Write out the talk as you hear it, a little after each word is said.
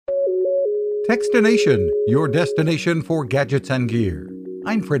Techstination, your destination for gadgets and gear.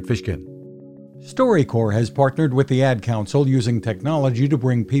 I'm Fred Fishkin. StoryCorps has partnered with the Ad Council using technology to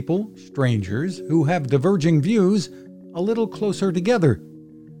bring people, strangers, who have diverging views a little closer together.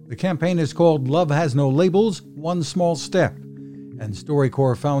 The campaign is called Love Has No Labels, One Small Step. And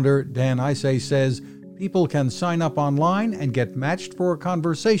StoryCorps founder Dan Isay says people can sign up online and get matched for a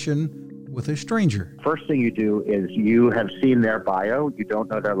conversation with a stranger. First thing you do is you have seen their bio. You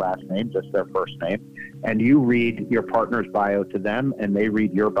don't know their last name, just their first name. And you read your partner's bio to them, and they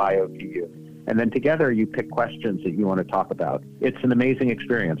read your bio to you. And then together you pick questions that you want to talk about. It's an amazing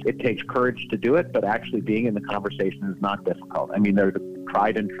experience. It takes courage to do it, but actually being in the conversation is not difficult. I mean, they're the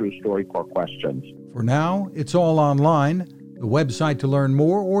tried and true StoryCorps questions. For now, it's all online. The website to learn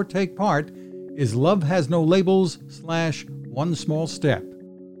more or take part is lovehasnolabels.com/one small step.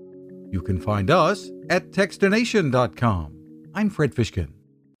 You can find us at Techstination.com. I'm Fred Fishkin.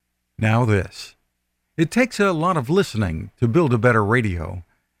 Now this. It takes a lot of listening to build a better radio,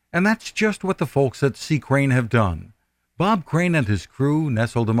 and that's just what the folks at C. Crane have done. Bob Crane and his crew,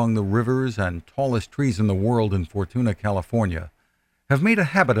 nestled among the rivers and tallest trees in the world in Fortuna, California, have made a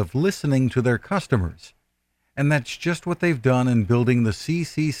habit of listening to their customers. And that's just what they've done in building the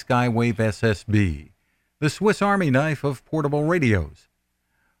CC Skywave SSB, the Swiss Army knife of portable radios.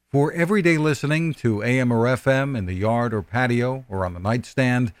 For everyday listening to AM or FM in the yard or patio or on the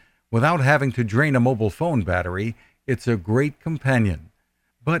nightstand without having to drain a mobile phone battery, it's a great companion.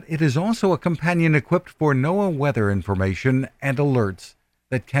 But it is also a companion equipped for NOAA weather information and alerts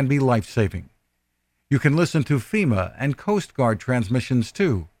that can be life-saving. You can listen to FEMA and Coast Guard transmissions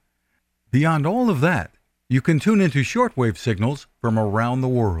too. Beyond all of that, you can tune into shortwave signals from around the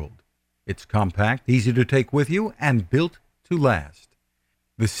world. It's compact, easy to take with you, and built to last.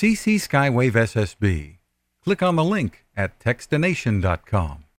 The CC Skywave SSB. Click on the link at Techstination.com.